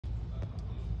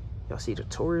Y'all see the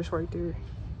tourist right there?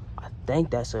 I think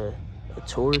that's a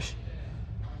tourist.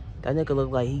 That nigga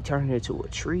look like he turned into a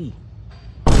tree.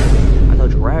 I know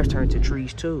giraffes turn into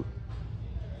trees too.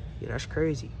 Yeah, that's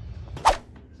crazy.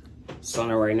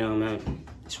 Sauna right now, man.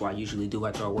 That's what I usually do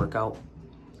after I work out.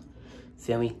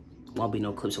 Feel me? Won't be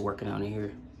no clips of working out in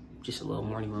here. Just a little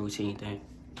morning routine thing.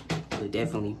 But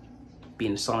definitely be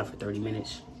in the sauna for 30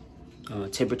 minutes.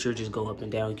 Temperature just go up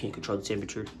and down. You can't control the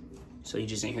temperature. So you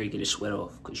just in here to get a sweat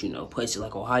off. Because, you know, places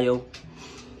like Ohio,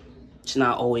 it's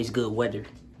not always good weather.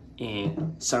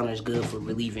 And sauna is good for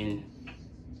relieving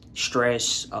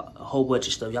stress, a whole bunch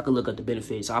of stuff. Y'all can look up the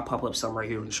benefits. I'll pop up some right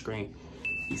here on the screen.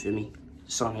 You feel me?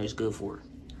 Sauna is good for it.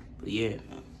 But yeah,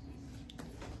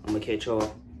 I'm gonna catch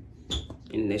y'all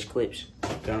in the next clips.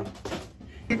 Down.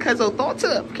 Cuz thoughts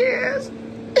up, cuz.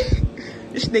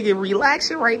 This nigga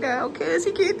relaxing right now, cuz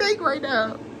he can't think right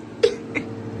now.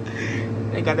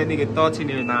 They got that nigga thoughts in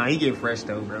there. Nah, he get fresh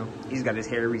though, bro. He's got his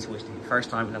hair retwisted. First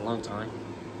time in a long time.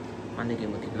 My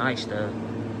nigga looking nice though.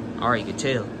 I already could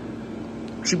tell.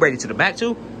 She braided to the back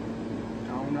too? I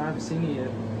don't know, I haven't seen it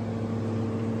yet.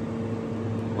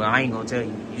 Well, I ain't gonna tell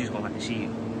you. You just gonna have to see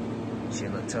it.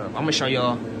 Shit look tough. I'm gonna show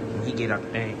y'all when he get out the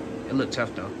thing. It look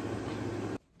tough though.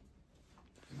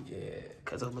 Yeah,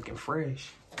 cause I'm looking fresh.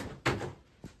 Look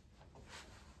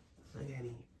at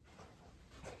him.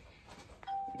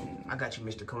 I got you,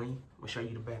 Mr. Clean. I'm gonna show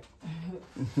you the back.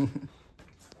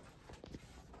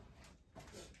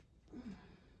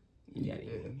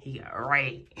 He got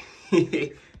right.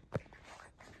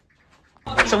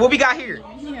 So what we got here?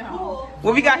 Yeah.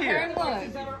 What we got here?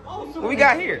 What we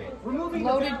got here?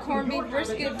 Loaded corned beef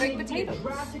brisket, baked potatoes.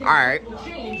 All right.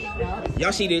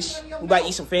 Y'all see this? We about to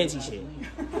eat some fancy shit.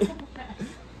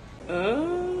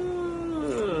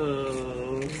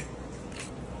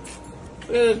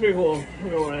 That's pretty cool.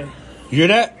 You hear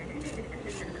that?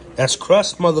 That's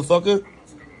crust, motherfucker.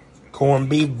 Corned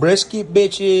beef brisket,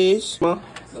 bitches.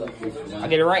 I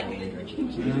get it right.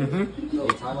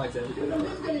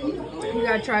 You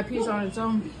gotta try a piece on its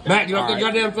own. Matt, get off the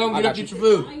goddamn phone. Get up, get your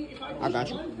food. I got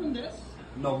you.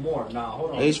 No more. Nah,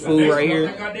 hold on. There's food right here.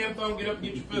 That goddamn phone. Get up, and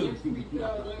get your food.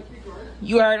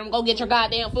 You heard him. Go get your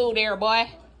goddamn food there, boy.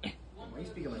 Why you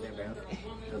speaking like that, man?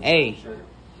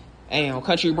 Hey, on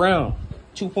Country Brown,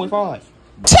 2.5.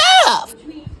 Tough.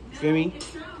 Feel me?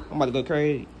 I'm about to go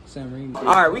crazy. All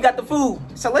right, we got the food,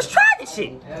 so let's try this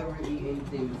shit.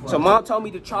 So mom told me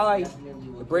to try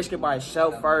the brisket by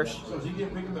itself first. You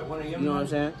know what I'm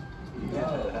saying?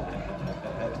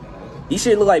 These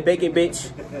shit look like bacon,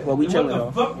 bitch. Well, we chilling though.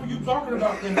 What the fuck were you talking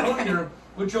about then earlier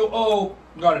with your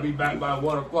gotta be back by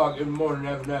 1 o'clock in the morning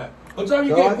after that? What time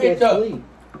you get picked up?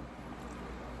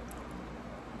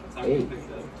 8.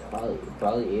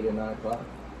 Probably 8 or 9 o'clock.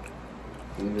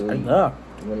 Usually,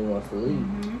 when he wants to leave.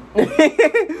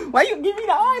 Why you give me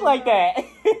the eye like that? I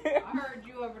heard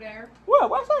you over there.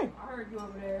 What? What's that? I heard you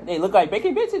over there. They look like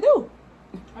bacon bits, it do.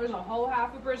 There's a whole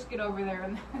half a brisket over there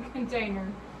in the container.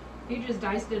 He just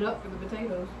diced it up for the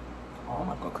potatoes. Oh, I'm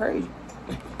gonna go crazy.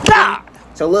 Nah!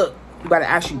 So look, you gotta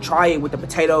actually try it with the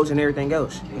potatoes and everything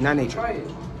else. In that nature. Try it.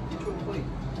 Get you a plate.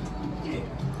 Yeah.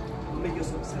 I'll make you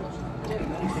some sandwich.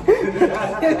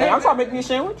 Hey, I'm trying to make me a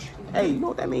sandwich. Hey, you know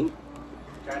what that means?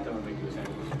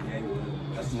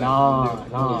 Nah. I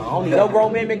don't need no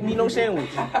grown man make me no sandwich.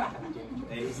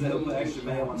 No,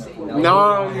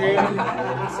 man.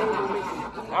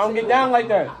 I don't get down like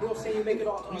that. You don't say you make it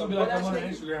all. You gonna be like that on the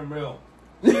Instagram reel.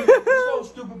 This old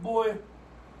stupid boy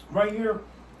right here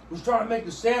was trying to make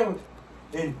a sandwich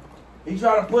and he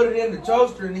tried to put it in the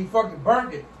toaster and he fucking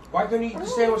burnt it. Why couldn't he eat the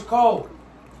sandwich cold?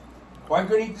 Why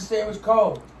couldn't he eat the sandwich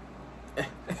cold?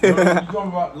 You know what I'm talking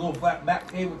about? The little flat back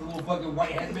kid with the little fucking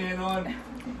white headband on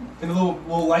and the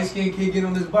little light skinned kid getting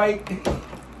on this bike. Did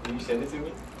you send it to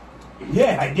me?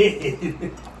 Yeah, I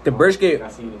did. The brisket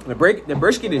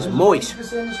is moist,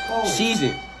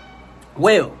 seasoned,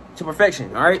 well, to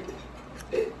perfection, all right?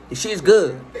 The shit is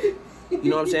good. You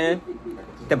know what I'm saying?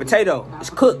 The potato is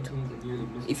cooked.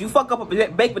 If you fuck up a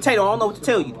baked potato, I don't know what to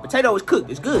tell you. The potato is cooked.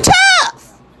 It's good. Tough!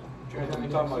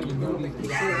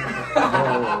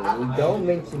 Don't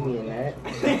mention me in that.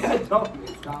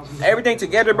 Everything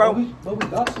together, bro.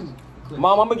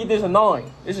 Mom, I'm gonna get this a 9.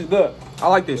 This is good. I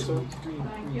like this. I'm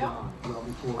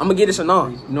gonna get this a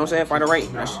 9. You know what I'm saying? Find a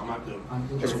rank. That's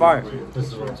fire. This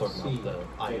is what I'm talking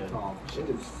about.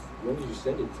 When did you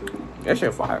send it to me? That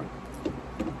shit fire.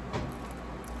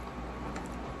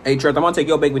 Hey, Trent, I'm gonna take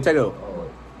your baked potato.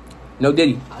 No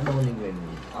Diddy. I don't even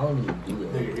do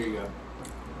that. Here you go.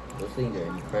 Those things are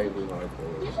incredibly hard for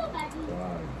us.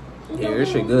 Yeah, this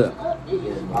shit good.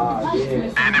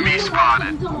 Yeah. Enemy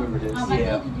spotted. I remember this.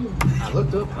 Yeah. I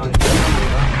looked up how to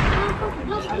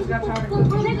just got tired of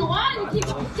cooking. Nigga, why do you keep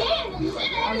saying that? You said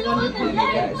that I'm you done want with to cooking.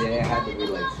 let Yeah, then it had to be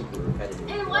like super repetitive.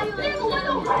 And why you nigga, where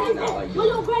your grades at? Where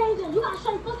your grades at? You gotta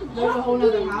say fucking There's a whole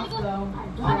nother house though.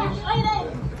 I gotta say that.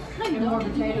 And more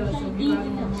potatoes, so if you guys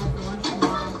want more for lunch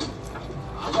tomorrow,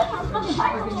 I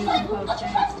can do some poached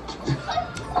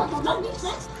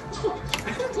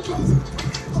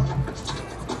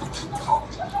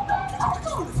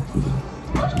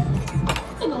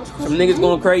Some niggas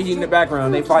going crazy in the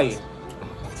background. They fighting.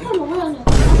 You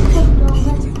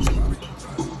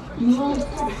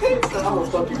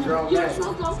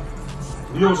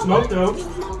don't smoke though.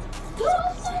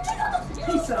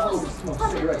 He said, "Oh, smoke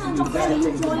cigarettes and do bad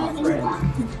things to my friends."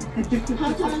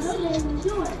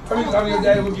 How many times your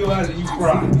daddy look you out and you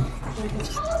cry?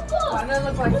 Why does it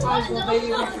look like five little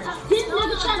baby oysters? This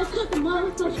nigga trying to cook a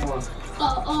motherfucker. A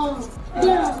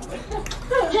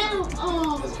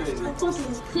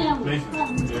fucking sandwich.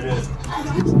 There it is.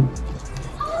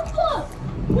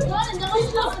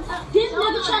 This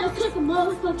nigga trying to cook a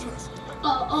motherfucking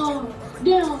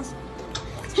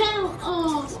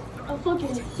a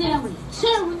fucking sandwich.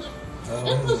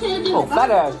 Oh,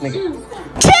 fat ass nigga.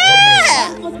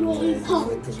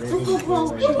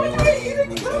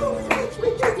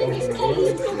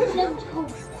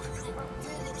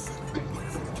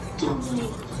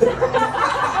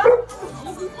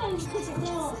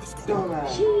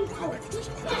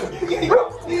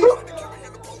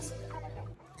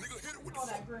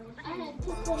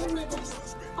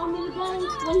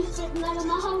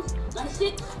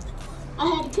 I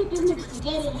had to cook this nigga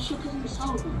spaghetti and shit because he was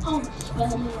hungry.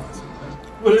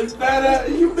 But it's fat ass.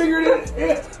 You figured it out.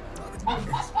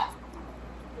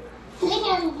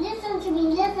 Nigga, listen to me.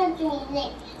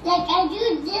 Like I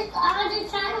do this all the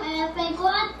time, and if I go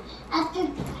out after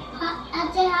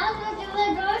house with my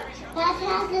door, that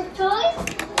has his toys,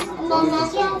 and then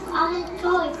that has all his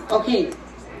toys. Okay,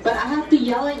 but I have to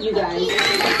yell at you guys.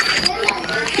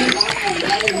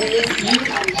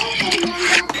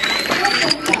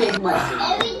 Okay, what?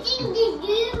 Everything they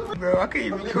do. Bro, I can't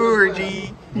even record,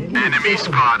 G. Enemy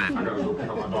spotted.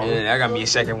 Yeah, I got me a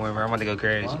second one, bro. I'm about to go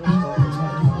crazy.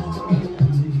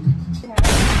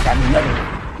 Got me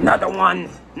another one.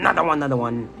 You're gonna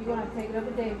take it up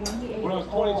a day when he ate. When I was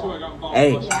 22, I got involved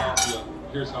Hey. with mafia.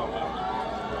 Here's how it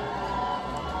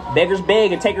happened. Beggars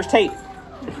beg and takers take.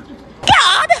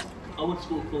 I went to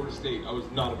school at Florida State. I was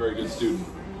not a very good student.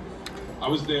 I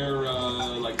was there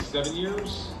like 7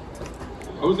 years.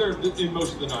 I was there in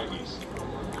most of the 90s.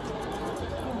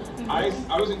 I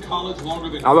was in college longer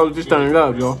than... I was just turning it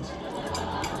up, yo.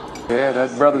 Yeah,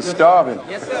 that brother's starving.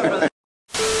 Yes, sir, brother.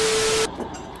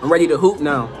 I'm ready to hoop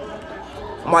now.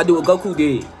 I'm about to do what Goku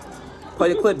did.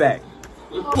 Play the clip back.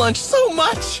 Lunch so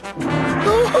much.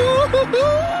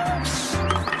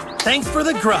 Thanks for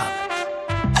the grub.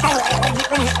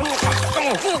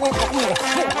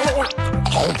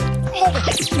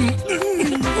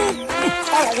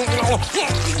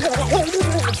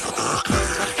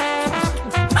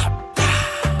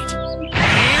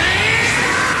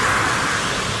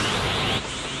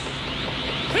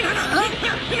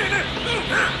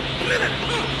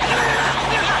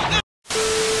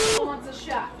 Who wants a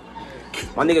shot?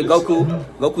 My nigga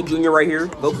Goku Jr. right here.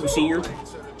 Goku Senior. This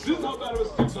is how bad it was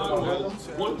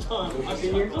one time I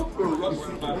signed up for a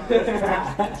wrestling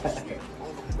match.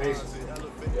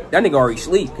 That nigga already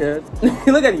sleep, cuz.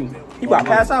 Look at him. He about to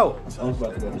pass out. I was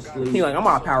about to go to sleep. He like, I'm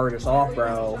about to power this off,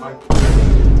 bro.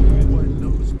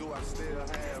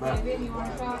 David, you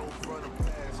want a shot?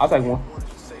 I'll take one.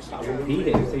 He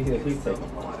didn't say he's taking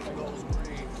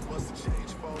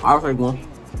I'll take one.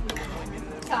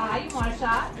 Ty, you want a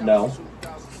shot? No.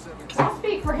 I'll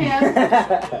speak for him.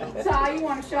 Ty, you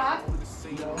want a shot?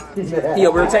 He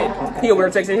over there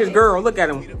texting his girl. Look at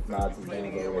him. Nah, it's his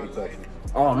name already texted.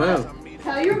 Oh, man.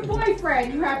 Tell your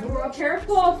boyfriend you have to wear a pair of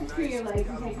gloves between your legs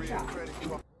and take a shot.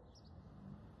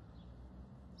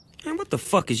 Man, what the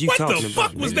fuck is you talking about? What the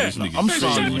fuck was that? I'm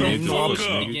sorry, man. No,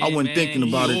 I wasn't thinking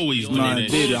about it when I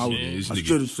did it. I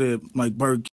should have said, like,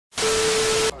 Burger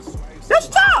Let's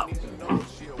talk.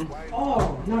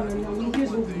 Oh, no, here's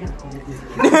what we have to do.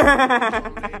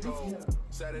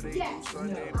 Yes, I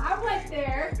went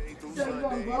there. So you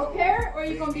gonna grow a pair or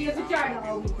you gonna be a vagina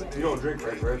all weekend? You don't drink,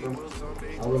 right? I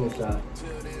want a shot.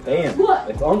 Damn. Look,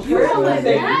 If I'm you're sure like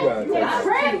that, that. Yeah,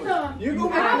 trade them. You You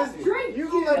gonna have let drink. you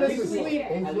gonna let this sleep. sleep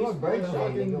and doing break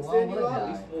shot and send you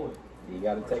out. You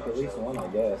gotta take at least one, I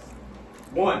guess.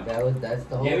 One. That's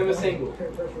the whole. Give him a single.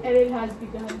 And it has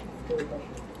begun.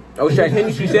 Oshak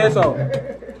Hennessy said so.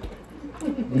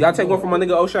 You gotta take one for my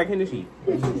nigga Oshak Hennessy.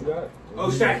 Oh,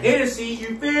 Shaq Hennessy,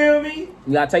 you feel me?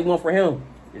 You gotta take one for him.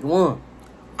 Just one.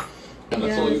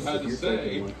 That's all you had to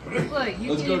say. Look,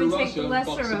 you Let's can go to even take Russia the and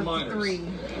fuck lesser some of minors. 3.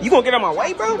 You gonna get on my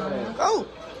way, bro? Go.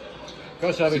 It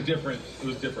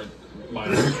was different.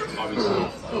 Minors, obviously.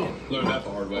 Learned that the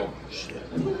hard way.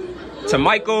 To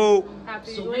Michael.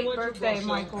 Happy So we late went to birthday, Russia.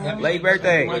 Michael. Late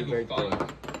birthday. Michael,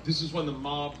 this is when the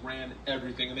mob ran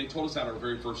everything, and they told us that our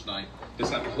very first night. They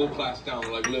sat the whole class down.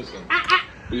 They're like, listen,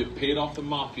 we have paid off the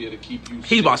mafia to keep you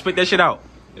He's about to spit that shit out.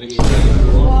 in exchange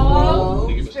for Whoa.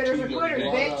 they give us Spitters 2 are young quitters,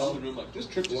 days bitch. in the room, like, this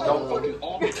trip is so fucking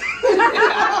awful.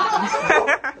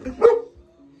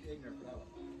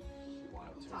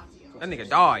 That nigga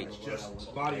died.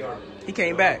 Just body armor. He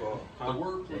came back. The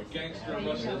word for gangster in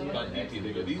Russia is banditi.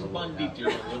 They go, these banditi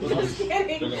are I'm kidding.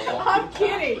 they're gonna walk I'm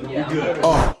kidding.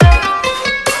 Oh,